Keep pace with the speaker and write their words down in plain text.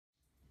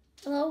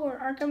Hello, we're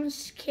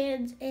Arkham's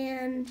kids,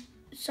 and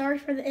sorry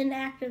for the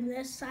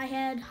inactiveness. I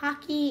had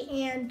hockey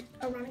and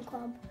a running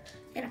club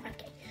and a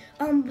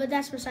 5K. But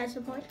that's besides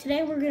the point.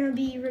 Today we're going to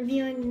be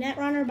reviewing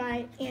Netrunner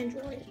by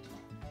Android,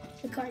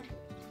 the card.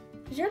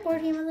 Is there a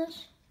board game of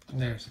this?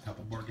 There's a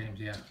couple board games,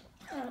 yeah.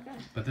 Oh, okay.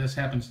 But this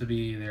happens to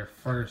be their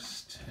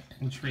first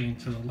entry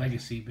into the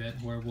legacy bit,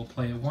 where we'll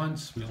play it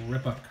once, we'll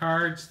rip up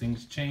cards,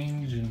 things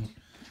change, and...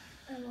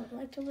 I don't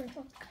like to rip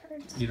up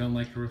cards. You don't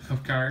like to rip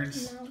up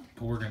cards? No.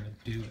 But we're going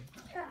to do it.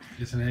 Yeah.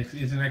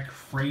 Isn't that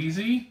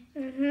crazy?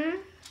 Mm-hmm.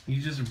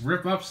 You just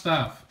rip up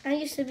stuff. I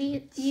used to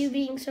be you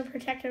being so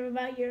protective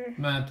about your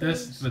But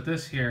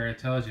this here, it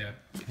tells you,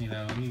 you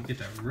get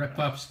to rip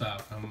up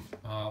stuff. I'm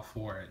all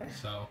for it.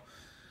 So,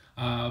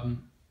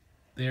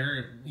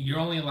 you're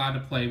only allowed to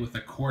play with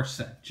the core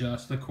set,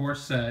 just the core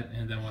set,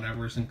 and then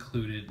whatever's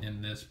included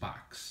in this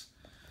box.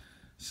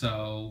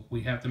 So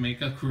we have to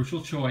make a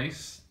crucial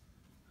choice.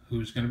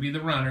 Who's going to be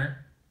the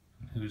runner?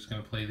 Who's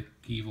going to play the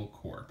evil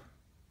corp?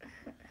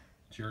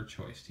 It's your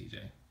choice, TJ.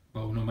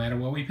 But no matter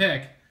what we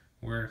pick,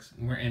 we're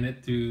in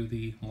it through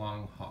the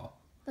long haul.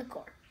 the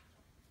corp.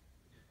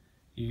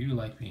 You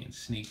like being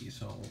sneaky,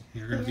 so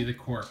you're going to be the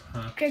corp,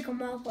 huh? Draco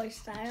Malfoy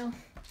style.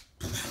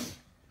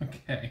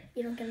 Okay.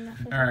 You don't get enough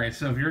of it. Alright,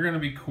 so if you're going to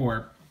be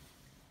corp,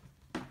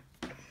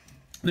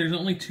 there's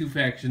only 2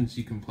 factions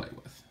you can play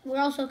with. We're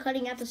also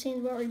cutting out the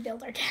scenes where we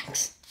build our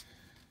decks.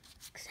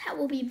 Because that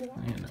will be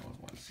boring. Yeah, no one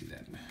wants to see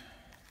that.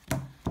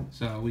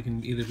 So we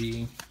can either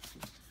be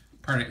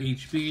part of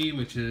HB,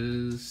 which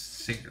is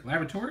Sacred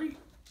Laboratory,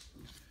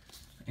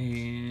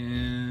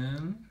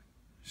 and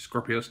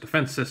Scorpio's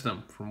Defense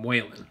System from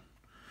Wayland.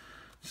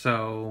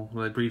 So,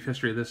 the brief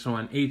history of this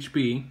one,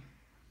 HB,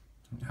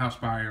 House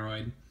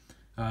Bioroid,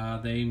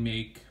 they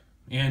make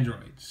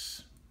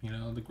androids,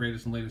 the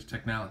greatest and latest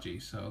technology.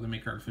 So they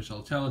make artificial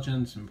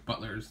intelligence and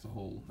butlers, the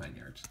whole 9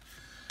 yards.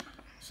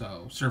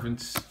 So,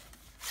 servants.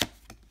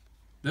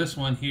 This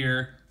one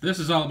here, this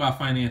is all about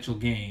financial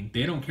gain.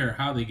 They don't care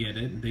how they get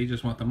it. They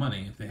just want the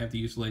money. If they have to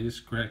use the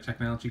latest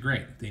technology,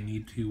 great. If they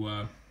need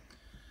to,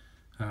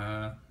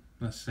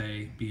 let's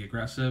say, be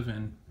aggressive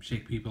and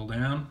shake people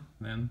down,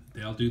 then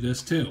they'll do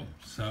this too.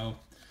 So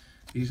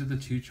these are the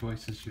 2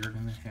 choices you're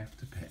going to have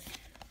to pick.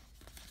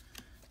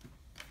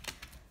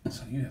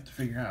 So you have to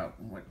figure out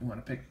what you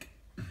want to pick.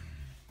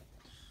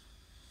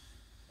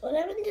 What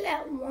happened to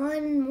that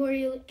one where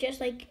you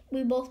just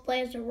we both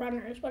play as the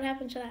runners? What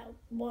happened to that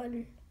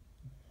one?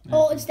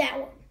 Oh, it's that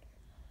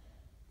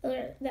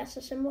one. That's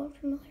the symbol I'm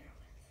familiar with.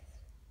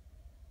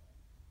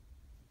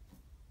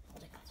 I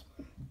think that's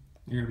one.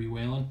 You're going to be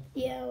Wayland?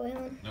 Yeah,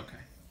 Wayland. Okay.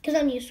 Because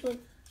I'm used to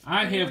it.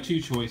 I have 2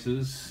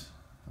 choices.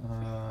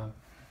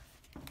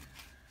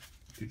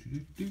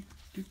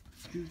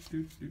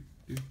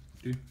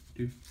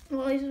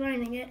 While he's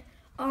writing it,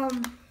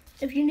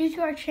 if you're new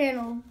to our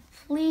channel,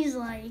 please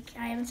I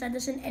haven't said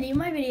this in any of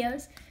my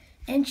videos,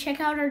 and check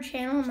out our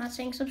channel. I'm not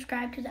saying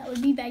subscribe because that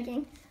would be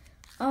begging.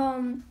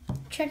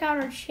 Check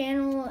out our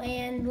channel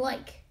and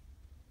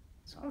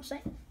that's all I'm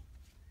saying.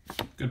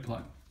 Good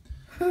plug.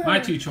 My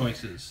 2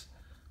 choices.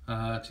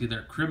 It's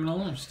either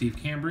Criminal of Steve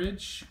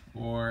Cambridge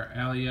or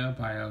Alia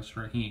Bios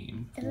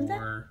Rahim Isn't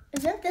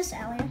this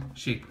Alia?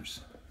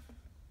 Shapers.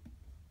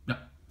 No.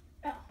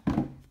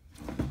 Oh.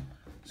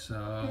 So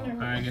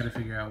I got to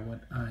figure out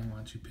what I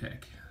want to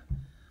pick.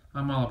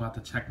 I'm all about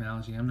the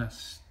technology. I'm not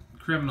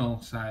criminal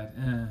side.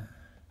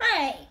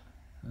 Hey.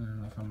 I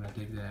don't know if I'm going to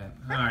dig that.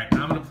 Alright,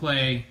 I'm going to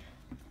play...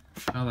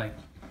 I like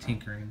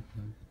tinkering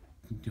and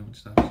doing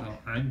stuff, so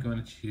I'm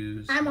going to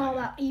choose... I'm all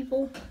about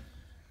evil.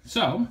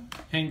 So,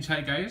 hang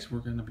tight, guys. We're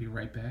going to be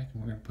right back,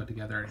 and we're going to put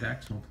together our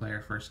decks, and we'll play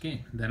our first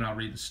game. Then I'll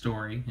read the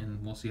story,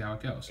 and we'll see how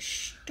it goes.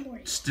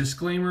 Story.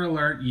 Disclaimer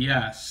alert,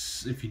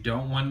 yes. If you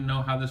don't want to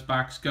know how this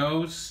box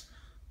goes,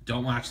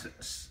 don't watch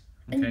this.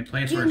 Okay, And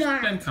play it do first,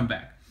 not. then come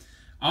back.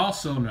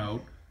 Also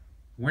note,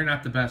 we're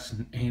not the best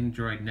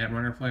Android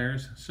Netrunner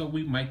players, so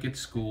we might get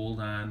schooled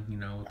on,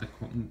 the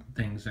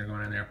things that are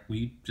going on there.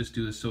 We just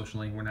do this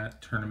socially. We're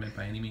not tournament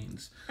by any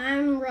means.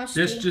 I'm rusty.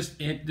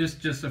 This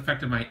just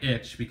affected my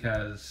itch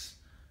because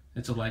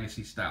it's a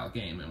legacy style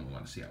game, and we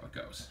want to see how it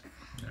goes.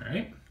 All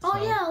right. Oh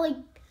So, yeah,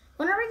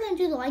 when are we gonna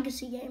do the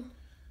legacy game?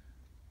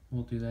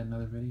 we'll do that in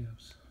other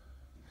videos.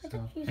 I So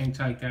thought you hang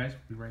tight, guys.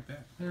 We'll be right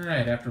back. All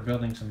right. After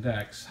building some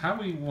decks, how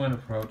we want to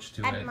approach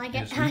to I it didn't like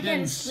it. is I we didn't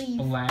didn't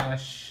sleeve.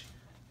 splash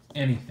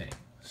anything.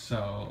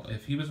 So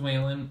if he was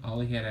Wayland, all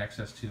he had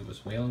access to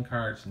was Wayland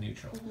cards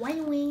neutral. And at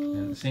the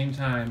Wayland. same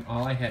time,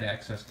 all I had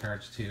access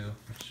cards to,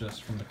 which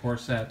just from the core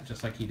set,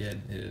 just like he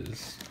did,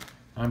 is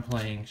I'm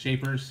playing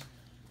Shapers.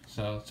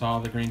 So it's all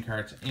the green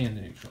cards and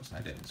the neutrals.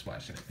 I didn't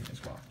splash anything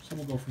as well. So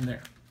we'll go from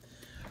there.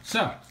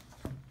 So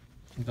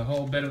the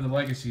whole bit of the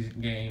legacy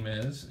game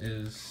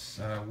is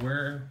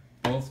we're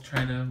both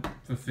trying to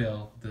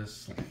fulfill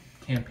this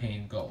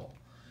campaign goal.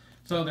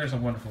 So there's a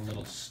wonderful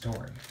little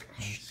story.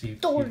 Let's see if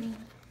Story. you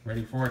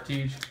ready for it,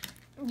 Tej?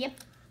 Yep.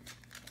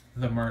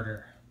 The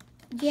murder.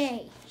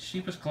 Yay.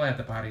 She was glad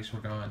the bodies were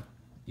gone.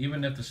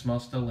 Even if the smell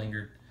still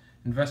lingered,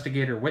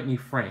 Investigator Whitney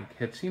Frank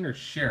had seen her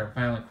share of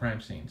violent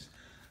crime scenes,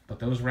 but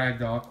those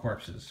ragdoll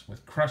corpses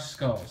with crushed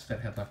skulls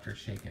that had left her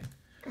shaken.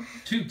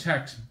 2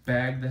 techs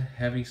bagged the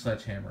heavy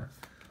sledgehammer,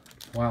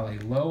 while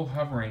a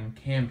low-hovering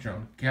cam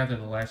drone gathered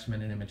the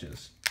last-minute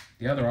images.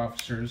 The other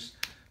officers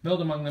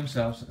milled among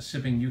themselves,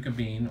 sipping yucca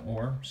bean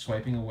or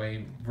swiping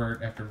away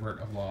vert after vert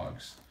of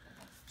logs.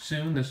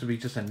 Soon, this would be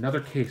just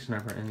another case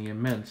number in the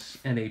immense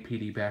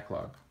NAPD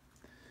backlog.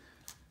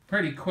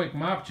 Pretty quick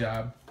mop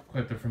job,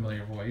 quipped a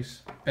familiar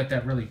voice. Bet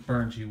that really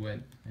burns you,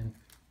 Wit.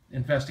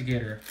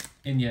 Investigator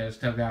Inez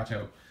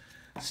Delgado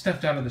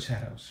stepped out of the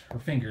shadows, her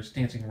fingers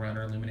dancing around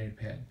her illuminated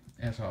pad,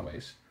 as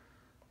always.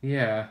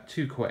 Yeah,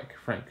 too quick,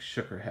 Frank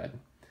shook her head.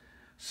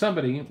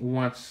 Somebody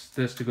wants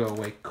this to go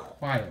away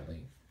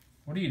quietly.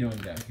 What are you doing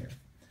down here?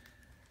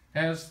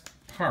 As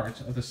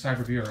part of the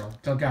Cyber Bureau,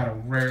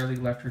 Delgado rarely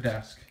left her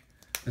desk.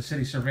 The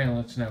city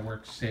surveillance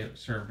network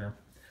served her.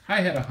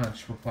 I had a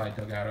hunch, replied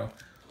Delgado.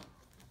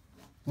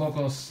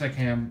 Local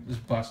SICAM is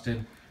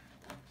busted,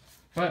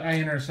 but I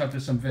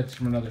intercepted some vids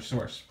from another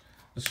source.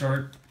 The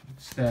sort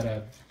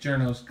that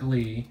Journos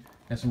Glee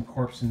and some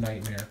corpse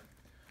nightmare.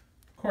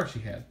 Of course she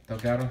had.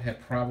 Delgado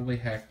had probably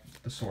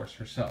hacked the source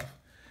herself.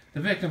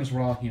 The victims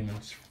were all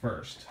humans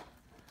first,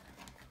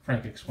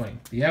 Frank explained.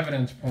 The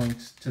evidence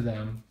points to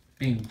them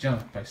being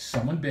jumped by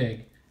someone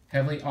big,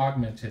 heavily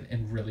augmented,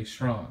 and really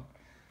strong.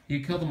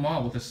 He killed them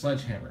all with a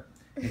sledgehammer,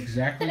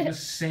 exactly the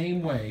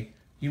same way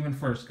Human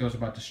First goes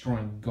about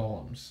destroying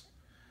golems.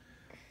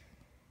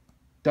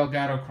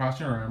 Delgado crossed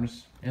her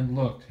arms and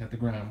looked at the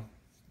ground.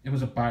 It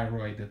was a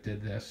bioroid that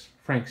did this.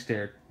 Frank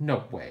stared.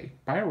 No way.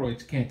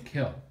 Bioroids can't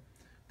kill.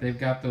 They've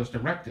got those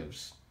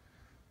directives.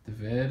 The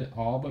vid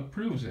all but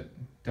proves it,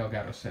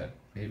 Delgado said.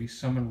 Maybe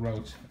someone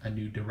wrote a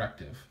new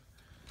directive.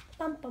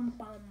 Bum, bum,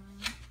 bum.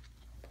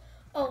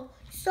 Oh,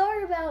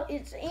 sorry about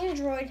it's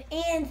Android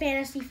and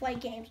Fantasy Flight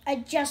games. I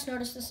just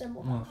noticed the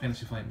symbol. Well,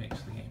 Fantasy Flight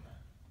makes the game.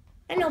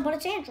 I know, but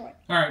it's Android.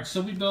 All right,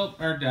 so we built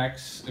our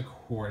decks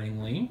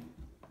accordingly.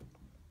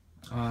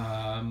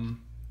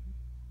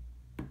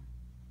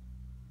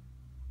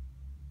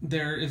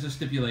 There is a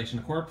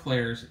stipulation. Core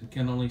players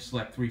can only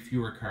select 3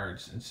 fewer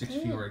cards and 6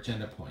 fewer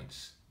agenda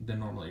points than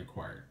normally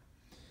required.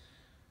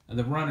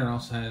 The runner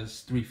also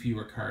has 3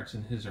 fewer cards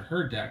in his or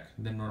her deck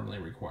than normally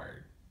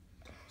required.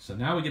 So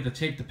now we get to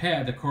take the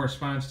pad that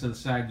corresponds to the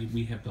side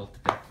we have built the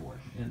deck for.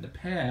 And the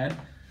pad,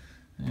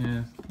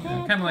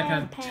 kind of like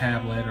a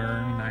tablet or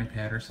an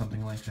iPad or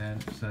something like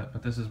that. So,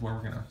 but this is where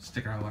we're going to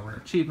stick all of our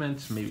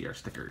achievements, maybe our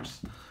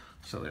stickers.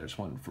 So there's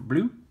one for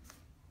blue.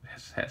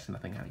 Has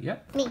nothing on it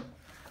yet. Me.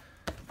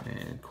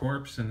 And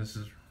corpse, and this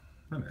is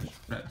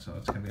red, so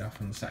it's going to be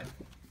off on the side.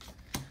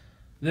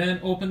 Then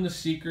open the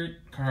secret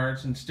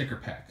cards and sticker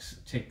packs.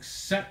 Take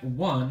set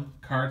 1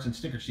 cards and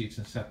sticker sheets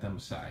and set them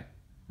aside,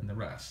 and the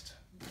rest.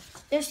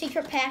 There's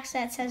secret packs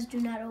that says do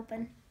not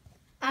open.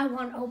 I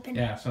want to open.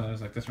 Yeah, so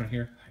there's like this one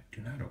here.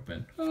 Do not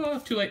open. Oh,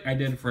 too late. I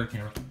did it for the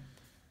camera.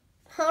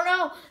 Oh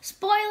no,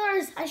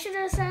 spoilers! I should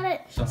have said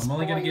it. So I'm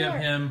only going to give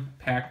him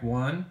pack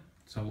 1,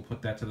 so we'll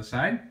put that to the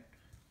side.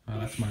 Oh,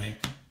 that's mine.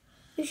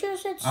 You should have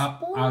said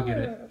spoiler. I'll get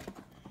it.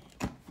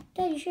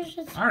 Dad, you should have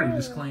said spoiler. I already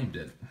disclaimed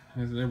it.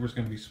 There was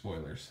going to be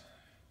spoilers.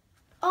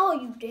 Oh,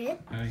 you did?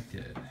 I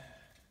did.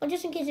 Well,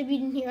 just in case if you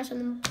didn't hear us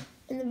in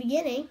the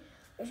beginning,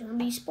 there's going to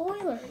be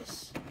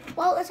spoilers.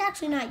 Well, it's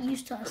actually not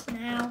used to us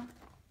now.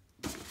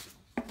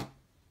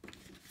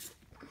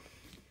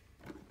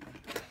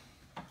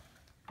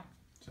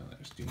 So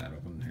there's do not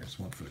open. Here's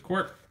one for the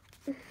court.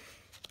 Here's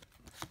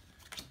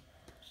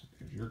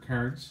your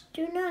cards.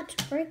 Do not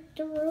break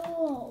the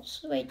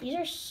rules. Wait, these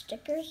are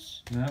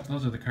stickers? No,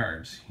 those are the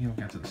cards. You don't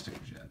get to the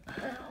stickers yet.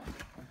 Oh.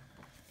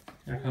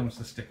 Here comes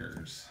the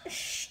stickers.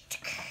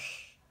 Stickers.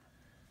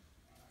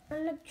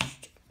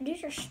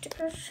 These are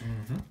stickers.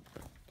 Mm-hmm.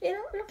 They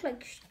don't look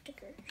like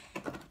stickers.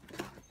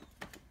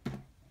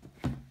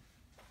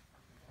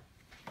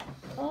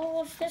 Oh,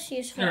 what's this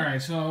useful? All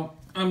right, so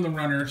I'm the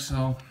runner,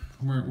 so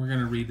we're going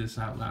to read this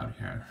out loud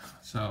here.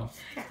 So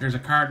there's a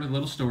card with a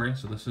little story.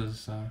 So this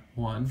is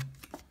 1.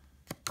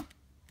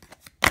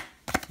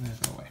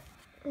 Go away.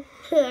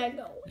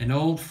 An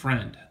old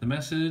friend. The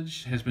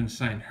message has been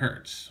signed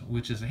Hertz,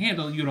 which is a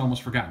handle you'd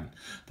almost forgotten.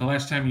 The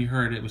last time you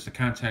heard it was the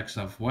context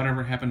of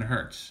whatever happened to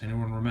Hertz.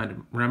 Anyone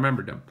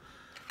remembered him.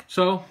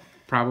 So,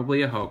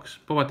 probably a hoax.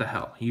 But what the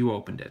hell? You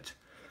opened it.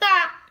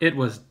 It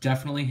was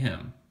definitely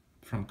him.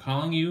 From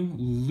calling you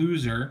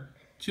loser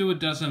to a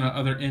dozen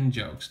other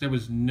in-jokes, there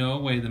was no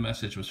way the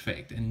message was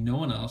faked, and no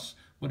one else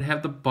would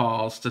have the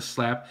balls to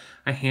slap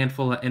a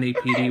handful of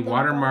NAPD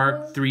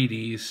watermarked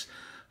 3Ds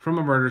from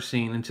a murder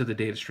scene into the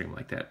data stream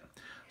like that.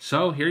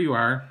 So here you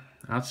are,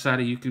 outside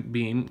a Yucca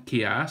Bean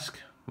kiosk,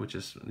 which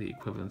is the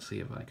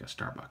equivalency of like a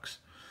Starbucks,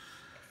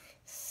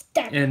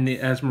 in the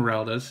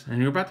Esmeraldas, and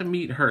you're about to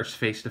meet Hearst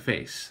face to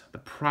face. The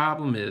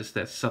problem is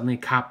that suddenly a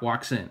cop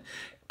walks in,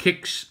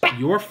 kicks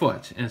your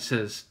foot, and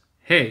says,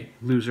 "Hey,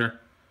 loser,"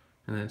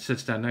 and then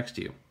sits down next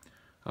to you.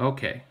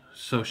 Okay,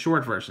 so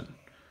short version.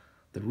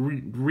 The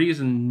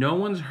reason no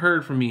one's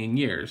heard from me in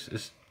years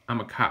is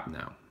I'm a cop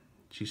now.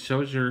 She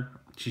shows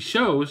She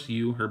shows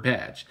you her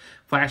badge,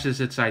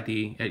 flashes its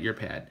ID at your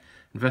pad.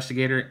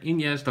 Investigator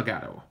Inez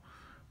Delgado.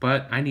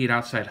 But I need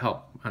outside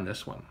help on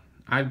this one.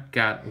 I've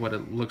got what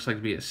it looks like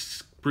to be a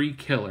spree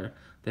killer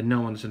that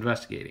no one's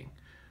investigating.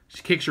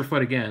 She kicks your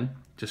foot again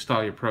to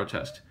stall your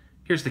protest.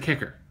 Here's the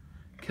kicker.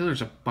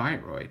 Killer's a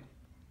bioroid.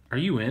 Are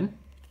you in?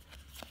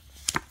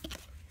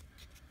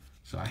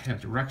 So I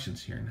have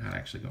directions here on how to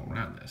actually go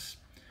around this.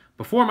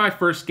 Before my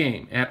first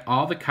game, add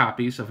all the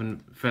copies of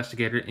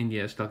Investigator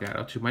Inez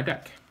Delgado to my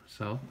deck.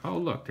 So, oh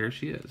look, there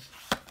she is.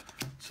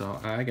 So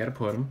I got to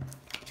put them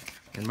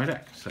in my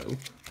deck. So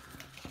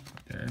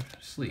they're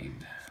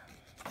sleeved.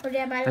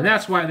 And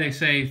that's why they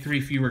say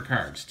 3 fewer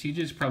cards.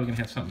 TJ's probably going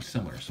to have something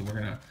similar. So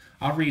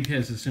I'll read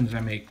his as soon as I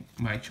make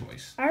my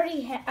choice. I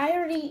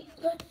already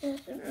looked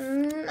at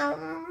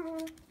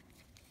this.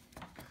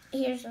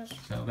 Here's this.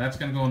 So that's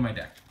going to go in my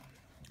deck.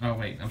 Oh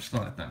wait, I'm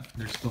still not done.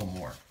 There's still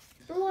more.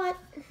 What?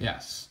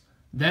 Yes.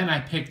 Then I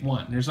pick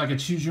one. There's like a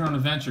choose your own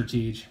adventure,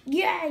 Tej.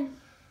 Yay!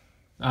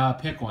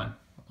 Pick one.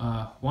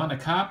 1, a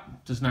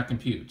cop does not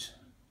compute.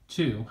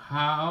 2,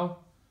 how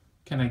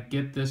can I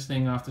get this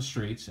thing off the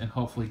streets and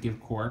hopefully give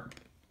court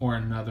or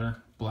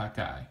another black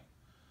eye?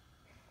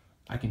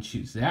 I can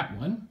choose that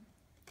one.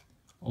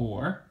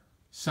 Or,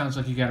 sounds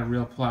like you got a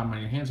real problem on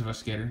your hands,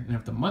 investigator, and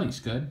if the money's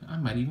good, I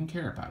might even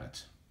care about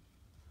it.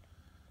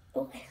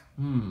 Okay.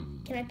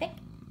 Can I pick?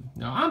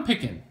 No, I'm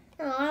picking.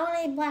 No, I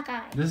want a black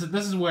eye. This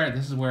is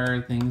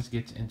where things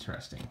get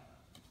interesting.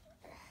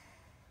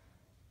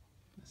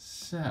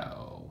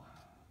 So,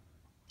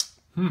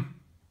 I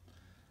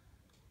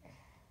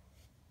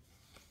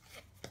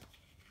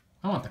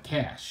want the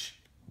cash.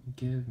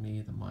 Give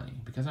me the money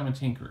because I'm a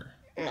tinkerer.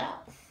 No.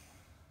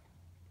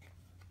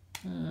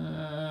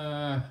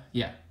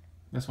 Yeah,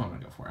 that's what I'm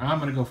gonna go for. I'm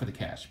gonna go for the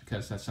cash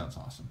because that sounds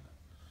awesome.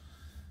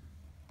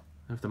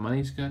 If the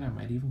money's good, I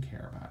might even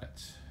care about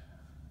it.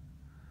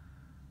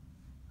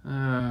 But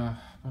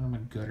I'm a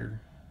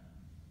gooder.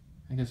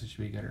 I guess it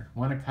should be gooder.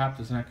 1, a cop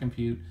does not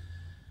compute.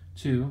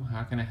 2,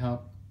 how can I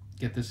help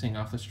get this thing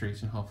off the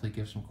streets and hopefully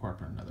give some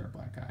corporate another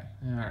black eye?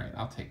 All right,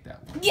 I'll take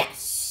that one.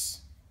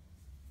 Yes!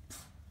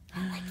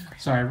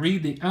 So I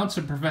read the ounce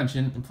of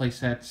prevention and place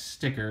that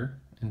sticker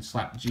and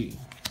slap G.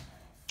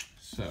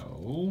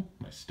 So,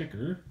 my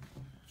sticker.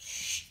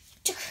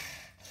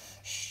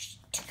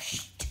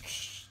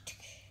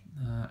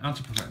 Ounce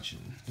of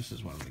prevention. This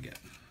is what I'm going to get.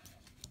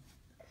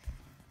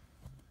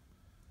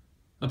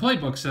 The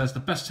playbook says the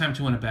best time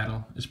to win a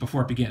battle is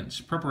before it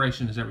begins.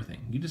 Preparation is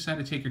everything. You decide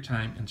to take your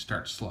time and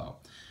start slow.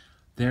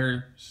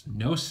 There's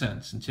no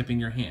sense in tipping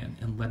your hand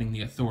and letting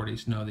the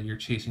authorities know that you're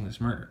chasing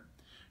this murder.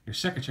 Your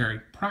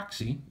secretary,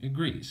 Proxy,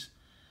 agrees.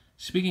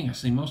 Speaking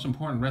as the most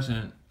important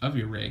resident of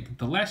your rig,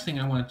 the last thing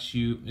I want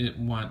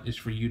is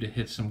for you to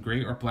hit some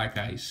gray or black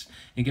ice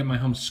and get my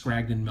home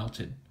scragged and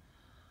melted.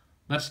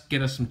 Let's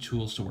get us some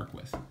tools to work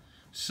with.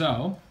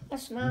 So,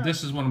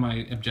 this is one of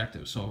my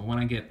objectives. So when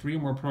I get 3 or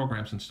more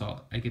programs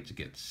installed, I get to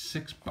get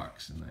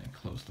 $6 and then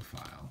close the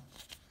file.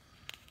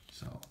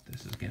 So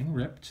this is getting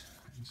ripped.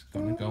 It's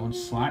going to go in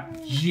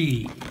slot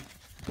G.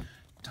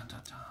 Dun,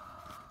 dun, dun.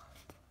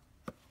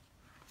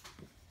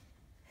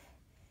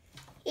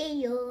 Hey,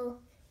 yo.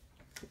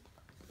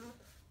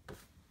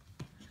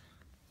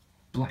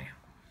 Blam.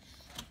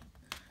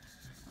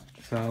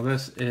 So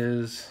that's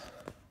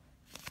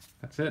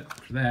it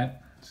for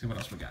that. Let's see what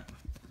else we got.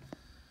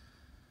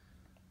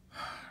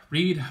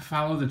 Read,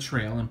 follow the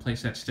trail, and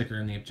place that sticker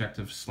in the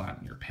objective slot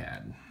in your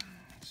pad.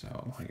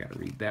 So I got to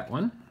read that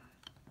one.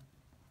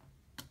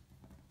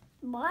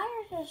 Why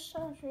are there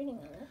so much reading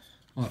on this?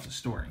 Well, it's a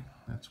story.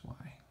 That's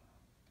why.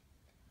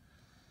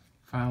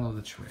 Follow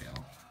the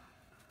trail.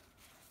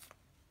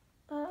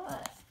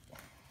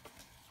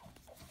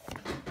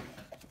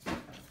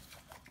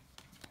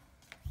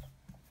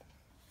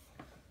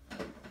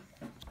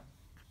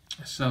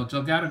 So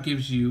Delgado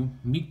gives you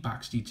meat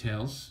box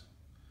details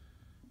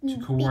to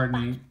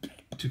coordinate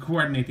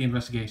the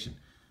investigation.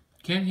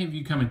 Can't have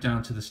you coming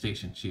down to the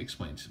station, she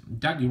explains.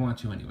 Doubt you want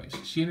to anyways.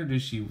 She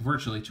introduced you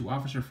virtually to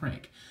Officer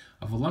Frank,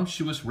 a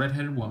voluptuous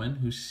red-headed woman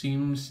who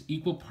seems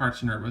equal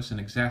parts nervous and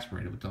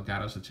exasperated with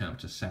Delgado's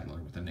attempt to saddle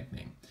her with a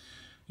nickname.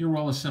 Your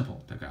role is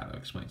simple, Delgado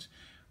explains.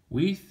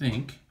 We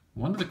think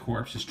one of the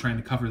corps is trying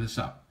to cover this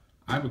up.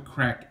 I would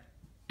crack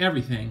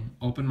everything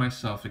open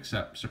myself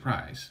except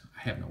surprise.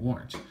 I have no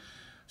warrant.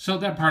 So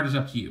that part is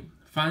up to you.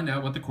 Find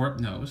out what the corp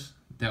knows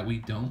that we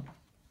don't.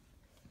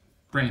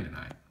 Brandon and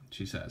I,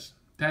 she says.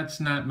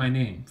 That's not my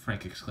name,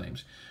 Frank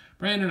exclaims.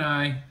 Brandon and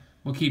I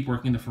will keep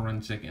working the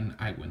forensic and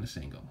I win this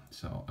angle.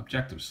 So,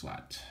 objective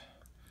slot.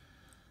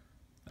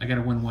 I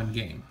gotta win 1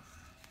 game.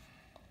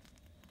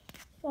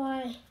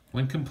 Why?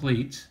 When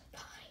complete,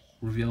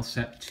 reveal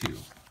set 2.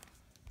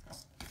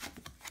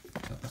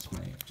 So that's my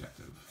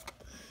objective.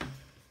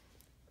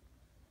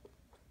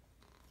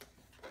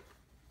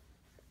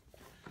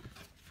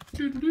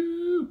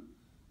 Doo-doo-doo.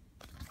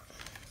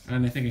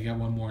 And I think I got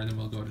 1 more, and then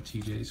we'll go to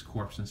TJ's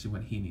corpse and see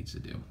what he needs to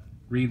do.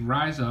 Read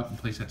Rise Up and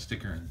place that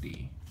sticker in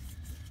D.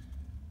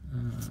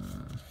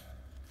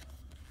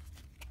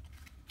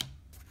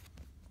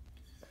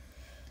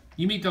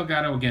 You meet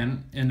Delgado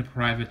again in the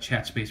private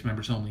chat space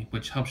members only,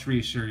 which helps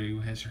reassure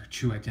you as her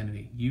true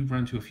identity. You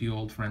run to a few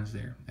old friends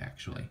there,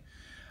 actually.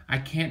 I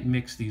can't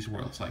mix these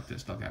worlds like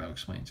this, Delgado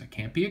explains. I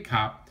can't be a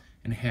cop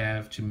and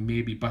have to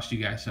maybe bust you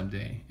guys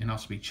someday and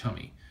also be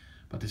chummy.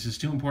 But this is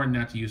too important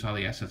not to use all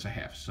the assets I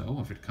have. So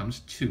if it comes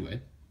to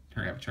it,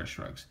 her avatar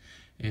shrugs,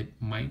 it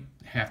might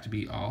have to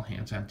be all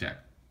hands on deck.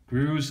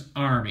 Gru's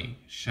army,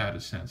 shouted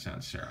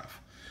Sansan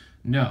Seraph.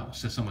 No,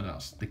 says someone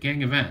else. The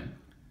Gang of N.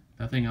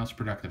 Nothing else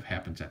productive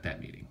happens at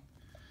that meeting.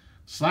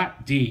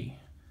 Slot D.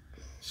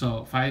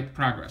 So, fight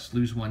progress,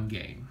 lose 1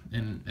 game.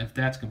 And if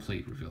that's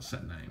complete, reveal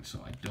set 9. So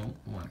I don't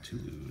want to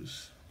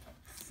lose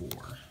 4.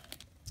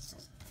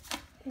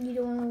 You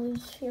don't want to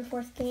lose your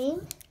 4th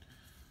game?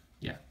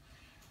 Yeah.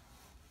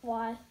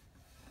 Why?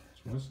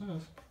 That's what it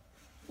says.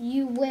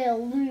 You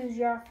will lose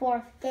your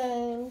 4th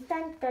game.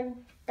 Dun, dun,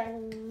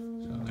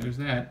 dun. So there's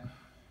that.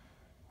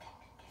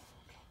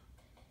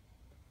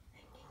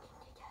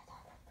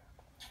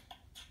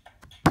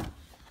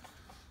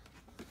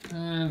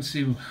 Let's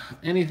see,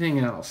 anything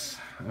else?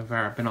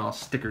 I've been all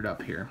stickered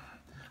up here.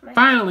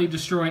 Finally,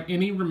 destroy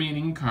any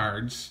remaining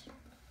cards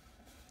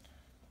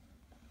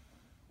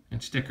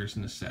and stickers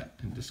in the set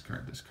and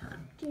discard this card.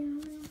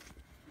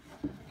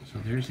 So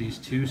there's these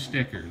 2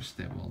 stickers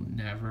that we'll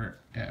never,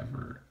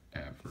 ever,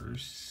 ever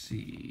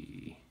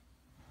see.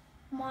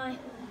 Why?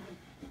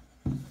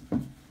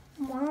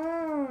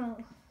 Wow.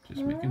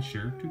 Just making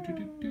sure.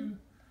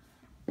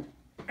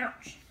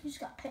 Ouch. You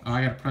just got picked. Oh,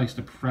 I gotta place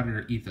the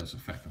Predator Ethos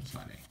effect on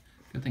slide A.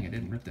 Good thing I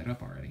didn't rip that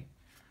up already.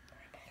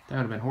 That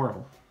would have been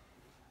horrible.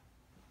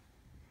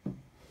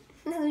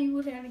 No, you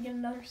would have to get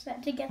another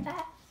set to get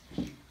that.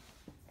 And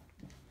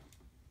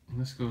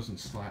this goes in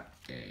slot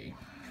A.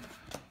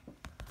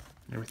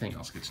 Everything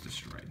else gets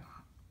destroyed.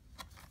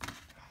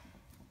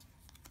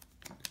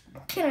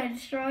 Can I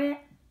destroy it?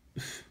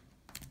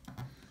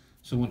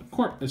 So when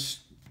Corp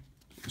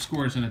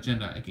scores an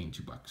agenda, I gain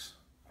 $2.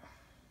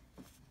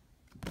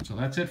 So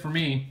that's it for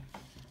me.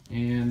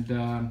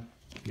 And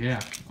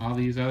yeah, all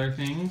these other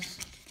things.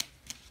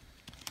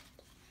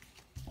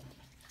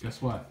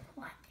 Guess what?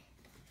 What?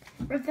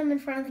 Rip them in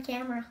front of the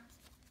camera.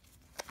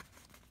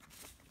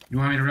 You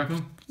want me to rip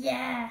them?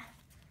 Yeah.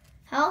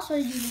 How else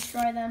would you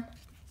destroy them?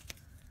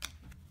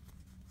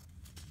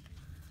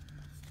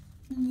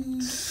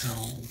 So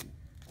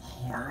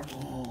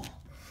horrible.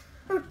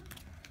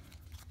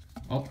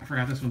 Oh, I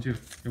forgot this one too.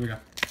 Here we go.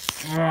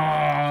 Oh.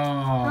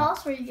 How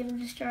else were you going to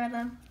destroy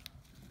them?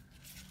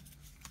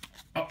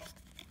 Oh.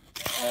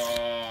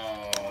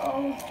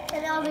 Oh,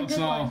 and that was a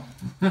good one.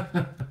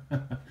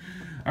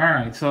 All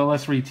right, so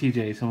let's read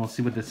TJ's and we'll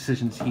see what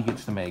decisions he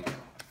gets to make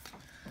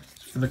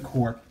for the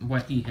court,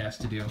 what he has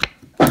to do.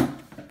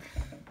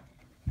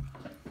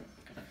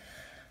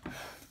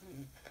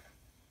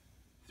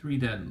 3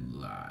 dead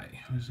lie.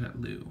 Who's that,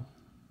 Lou?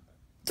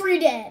 3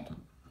 dead.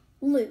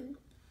 Lou.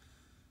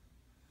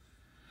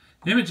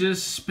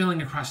 Images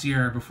spilling across the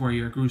air before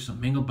you are gruesome.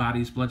 Mangled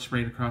bodies, blood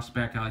sprayed across the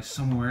back alley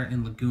somewhere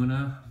in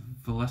Laguna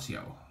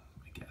Valesio,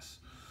 I guess.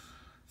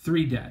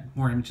 3 dead.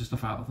 More images to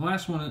follow. The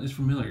last one is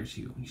familiar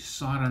to you. You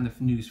saw it on the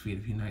news feed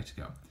a few nights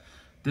ago.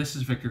 This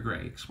is Victor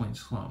Gray,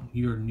 explains Sloan,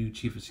 your new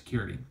chief of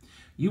security.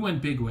 You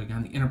went bigwig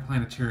on the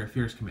Interplanetary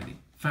Affairs Committee.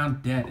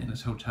 Found dead in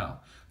his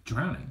hotel.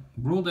 Drowning.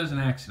 Ruled as an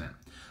accident.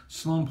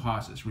 Sloan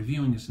pauses,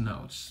 reviewing his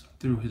notes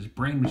through his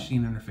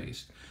brain-machine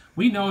interface.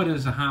 We know it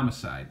is a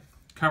homicide.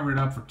 Cover it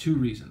up for 2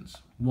 reasons.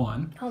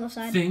 1,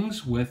 Homicide.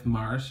 Things with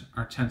Mars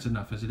are tense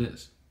enough as it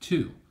is.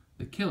 2,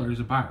 the killer is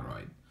a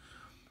bioroid,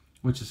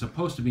 which is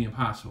supposed to be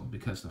impossible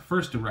because the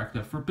first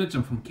directive forbids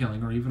him from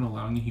killing or even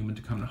allowing a human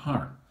to come to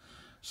harm.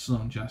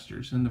 Sloan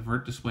gestures, and the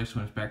vert display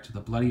swims back to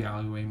the bloody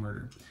alleyway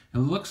murder. It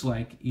looks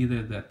like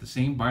either that the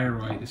same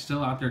bioroid is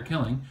still out there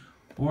killing,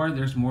 or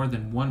there's more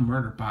than one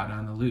murder bot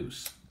on the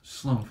loose.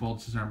 Sloan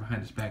folds his arm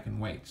behind his back and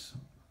waits.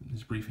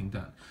 His briefing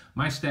done.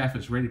 My staff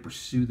is ready to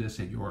pursue this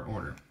at your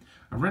order.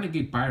 A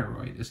renegade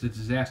bioroid is a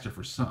disaster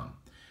for some,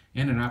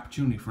 and an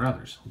opportunity for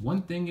others.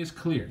 One thing is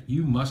clear.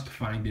 You must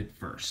find it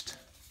first.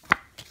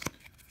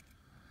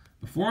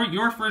 Before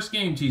your first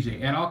game,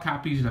 TJ, add all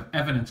copies of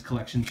evidence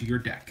collection to your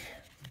deck.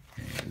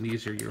 And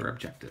these are your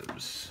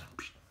objectives.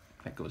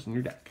 That goes in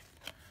your deck.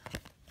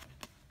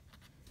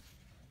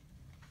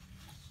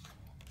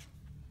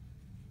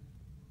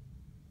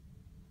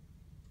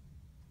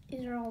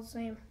 These are all the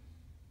same.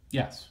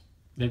 Yes.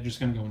 They're just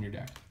going to go in your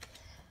deck.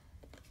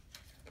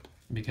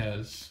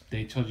 Because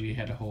they told you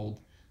had to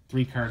hold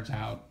 3 cards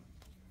out.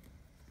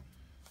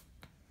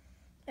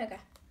 Okay.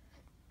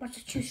 What's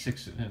to choose?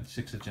 Six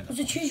agendas. What's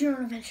to choose your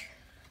own adventure?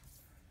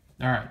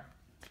 All right.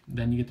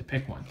 Then you get to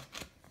pick one.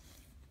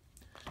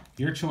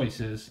 Your choice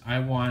is, I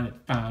want it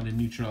found and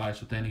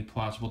neutralized with any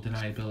plausible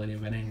deniability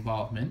of any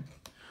involvement.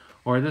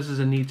 Or this is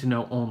a need to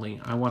know only.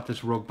 I want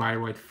this rogue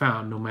bioroid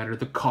found no matter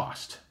the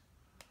cost.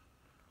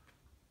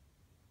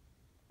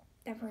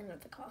 Definitely not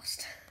the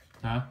cost.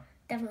 Huh?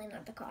 Definitely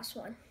not the cost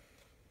one.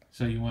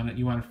 So you want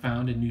it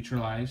found and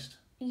neutralized?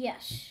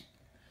 Yes.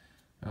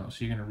 Oh,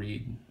 so you're gonna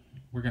read.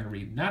 We're gonna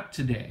read not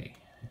today.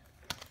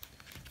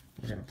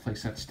 we're going to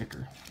place that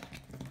sticker.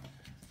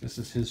 This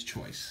is his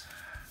choice.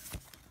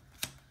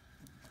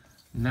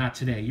 Not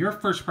today. Your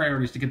first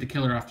priority is to get the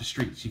killer off the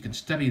streets. You can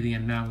study the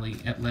anomaly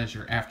at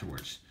leisure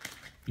afterwards.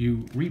 You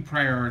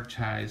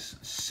reprioritize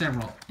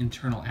several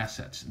internal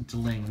assets,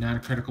 delaying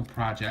non-critical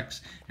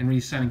projects and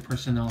reassigning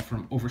personnel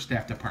from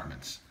overstaffed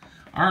departments.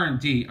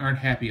 R&D aren't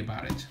happy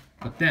about it,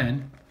 but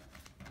then,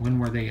 when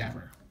were they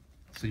ever?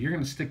 So you're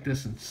going to stick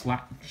this in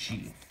slot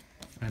G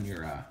on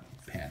your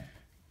pad.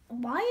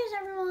 Why is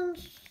everyone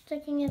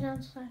sticking it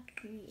on slot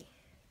G?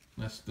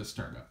 That's the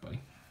startup, buddy.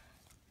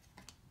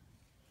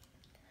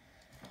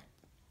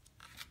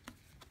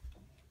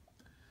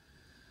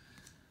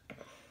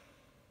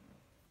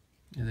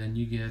 And then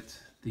you get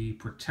the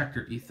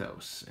protector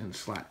ethos in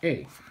slot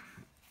A.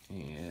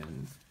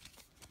 And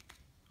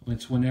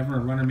whenever a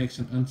runner makes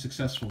an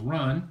unsuccessful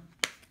run,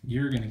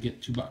 you're going to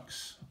get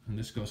 $2. And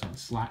this goes on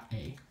slot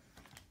A.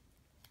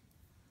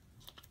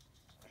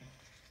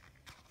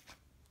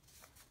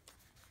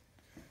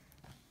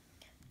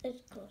 This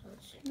goes on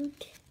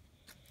slot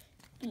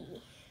B.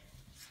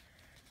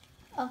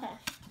 Okay.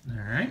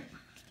 All right.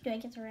 Do I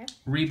get the rip?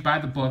 Read by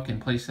the book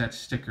and place that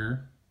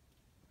sticker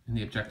in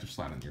the objective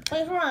slot on your pad.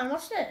 Wait, hold on.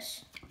 What's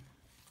this?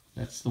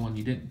 That's the one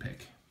you didn't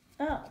pick.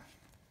 Oh.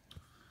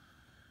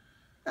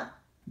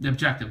 The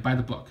objective, by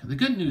the book. The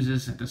good news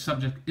is that the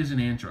subject is an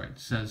android,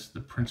 says the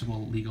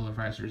principal legal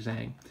advisor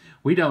Zhang.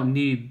 We don't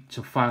need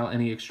to file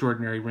any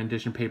extraordinary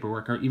rendition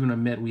paperwork or even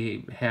admit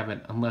we have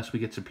it unless we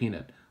get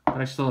subpoenaed.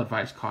 But I still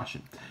advise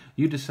caution.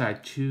 You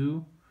decide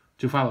to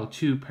follow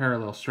two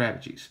parallel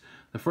strategies.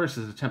 The first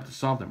is to attempt to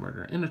solve the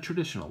murder in a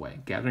traditional way,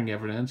 gathering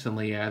evidence and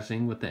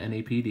liaising with the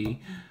NAPD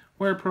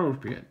where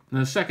appropriate.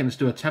 And the second is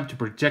to attempt to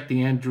project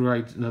the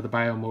android's, the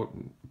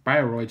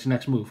bioroid's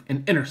next move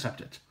and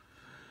intercept it.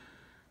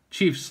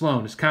 Chief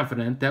Sloan is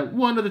confident that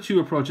one of the two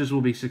approaches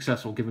will be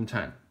successful given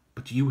time.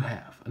 But do you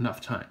have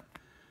enough time?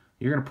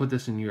 You're going to put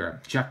this in your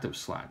objective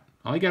slot.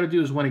 All you got to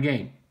do is win a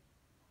game.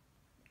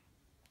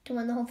 To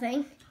win the whole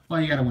thing? Well,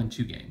 you got to win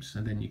 2 games,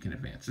 and then you can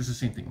advance. It's the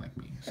same thing like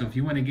me. So if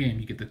you win a game,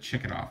 you get to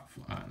check it off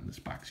on this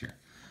box here.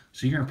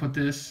 So you're going to put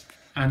this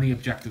on the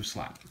objective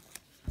slot.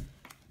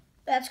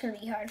 That's going to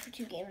be hard for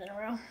 2 games in a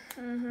row.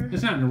 Mm-hmm.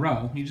 It's not in a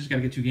row. You just got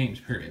to get 2 games,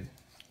 period.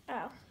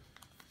 Oh.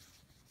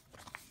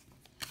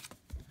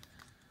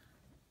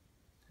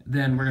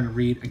 Then we're going to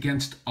read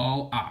against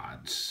all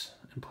odds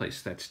and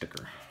place that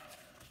sticker.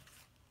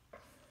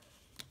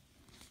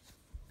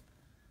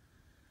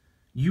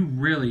 You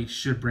really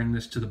should bring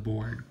this to the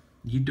board.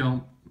 You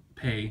don't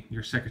pay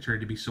your secretary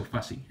to be so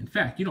fussy. In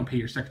fact, you don't pay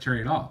your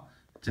secretary at all.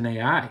 It's an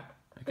AI,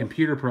 a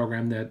computer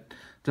program that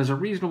does a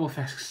reasonable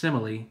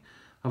facsimile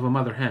of a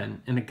mother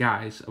hen in the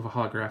guise of a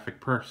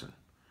holographic person.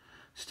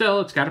 Still,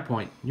 it's got a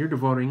point. You're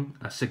devoting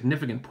a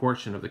significant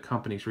portion of the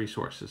company's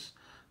resources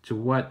to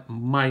what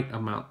might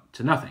amount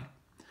to nothing.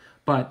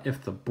 But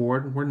if the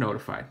board were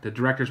notified, the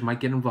directors might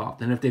get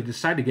involved. And if they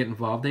decide to get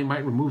involved, they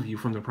might remove you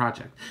from the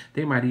project.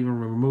 They might even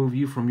remove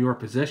you from your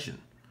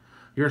position.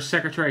 Your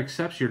secretary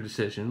accepts your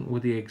decision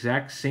with the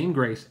exact same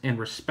grace and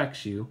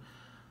respects you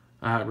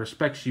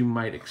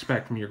might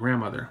expect from your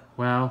grandmother.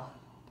 Well,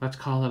 let's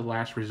call it a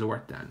last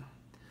resort then.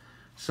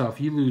 So if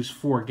you lose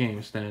 4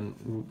 games,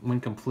 then when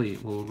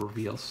complete, we'll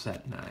reveal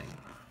set 9.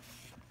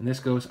 And this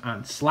goes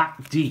on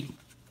slot D.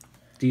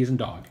 D is in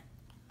dog.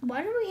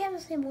 Why do we have the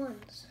same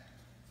ones?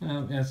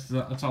 Well,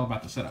 that's all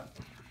about the setup.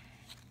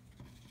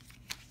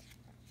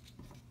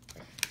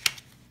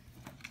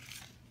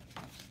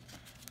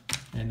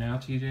 And now,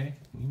 TJ,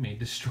 you may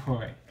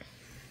destroy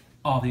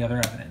all the other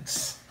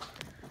evidence.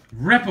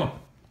 Rip them!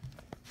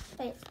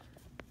 Wait,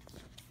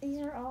 these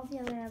are all the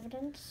other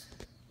evidence?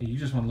 You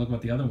just want to look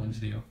what the other ones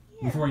do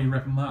before you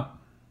rip them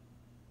up.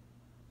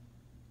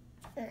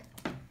 I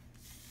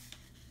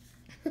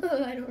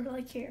don't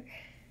really care.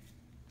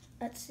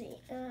 Let's see.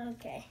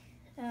 Okay.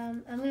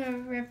 I'm going to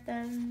rip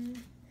them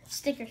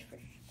stickers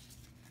first.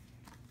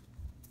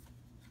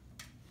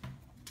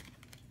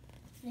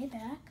 Are they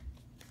back?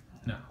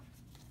 No.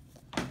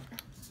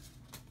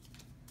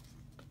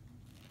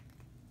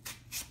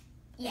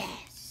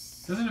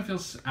 Yes. Doesn't it feel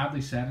oddly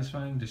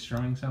satisfying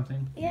destroying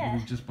something Yeah.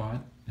 you just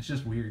bought? It's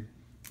just weird.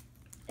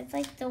 It's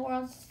like the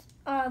world's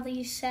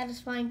least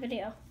satisfying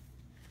video.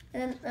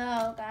 And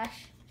oh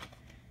gosh,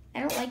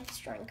 I don't like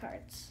destroying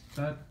cards.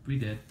 But we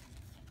did.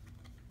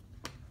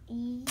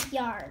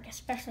 Yarg,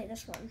 especially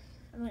this one.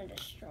 I'm gonna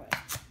destroy it.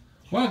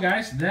 Well,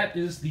 guys, that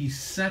is the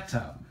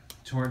setup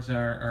towards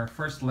our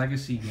first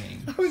legacy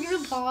game. Are we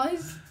gonna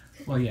pause?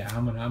 Well, yeah,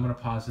 I'm gonna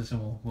pause this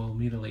and we'll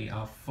immediately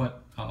I'll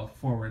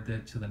forward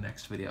it to the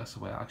next video, so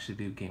we'll actually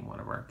do game 1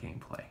 of our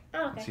gameplay.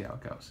 Oh, okay. And see how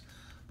it goes.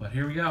 But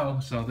here we go.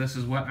 So this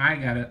is what I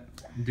gotta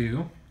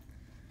do.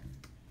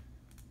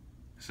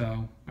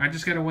 So I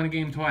just gotta win a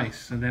game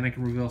twice, and then I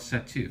can reveal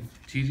set 2.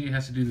 TJ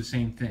has to do the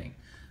same thing.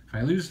 If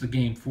I lose the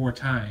game 4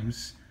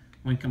 times,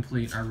 when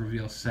complete, I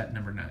reveal set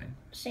number 9.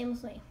 Same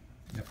with me.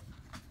 Yep.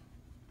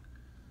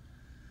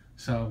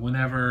 So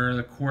whenever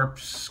the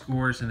corpse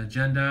scores an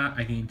agenda,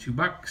 I gain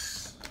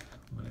 $2.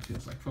 When it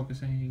feels like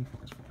focusing,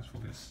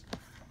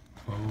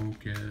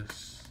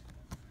 focus.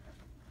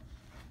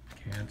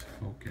 Can't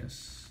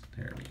focus.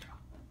 There we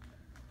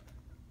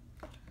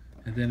go.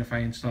 And then if I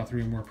install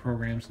 3 or more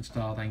programs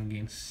installed, I can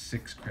gain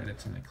 6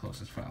 credits in the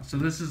closest file. So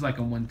this is like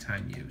a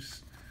one-time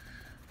use.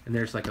 And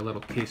there's like a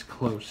little case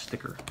closed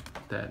sticker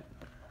that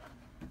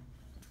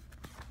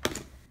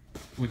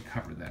would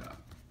cover that up.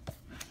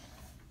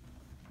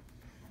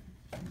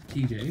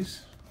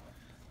 TJ's,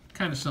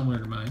 kind of similar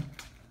to mine.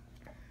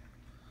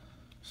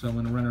 So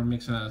when a runner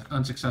makes an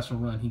unsuccessful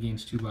run, he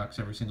gains $2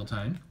 every single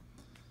time.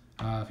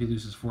 If he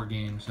loses 4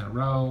 games in a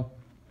row,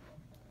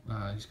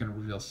 he's going to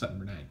reveal set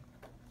number 9.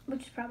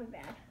 Which is probably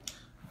bad.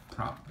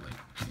 Probably,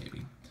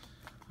 maybe.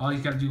 All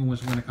he's got to do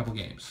was win a couple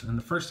games. And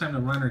the first time the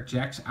runner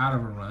jacks out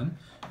of a run,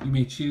 you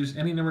may choose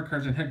any number of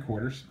cards in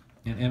headquarters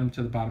and add them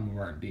to the bottom of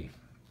R&D.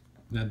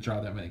 Then draw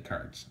that many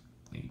cards.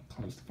 And you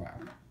close the file.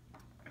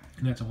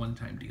 And that's a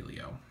one-time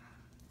dealio.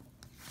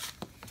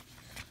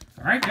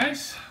 All right,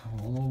 guys,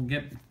 we'll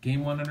get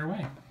game 1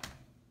 underway.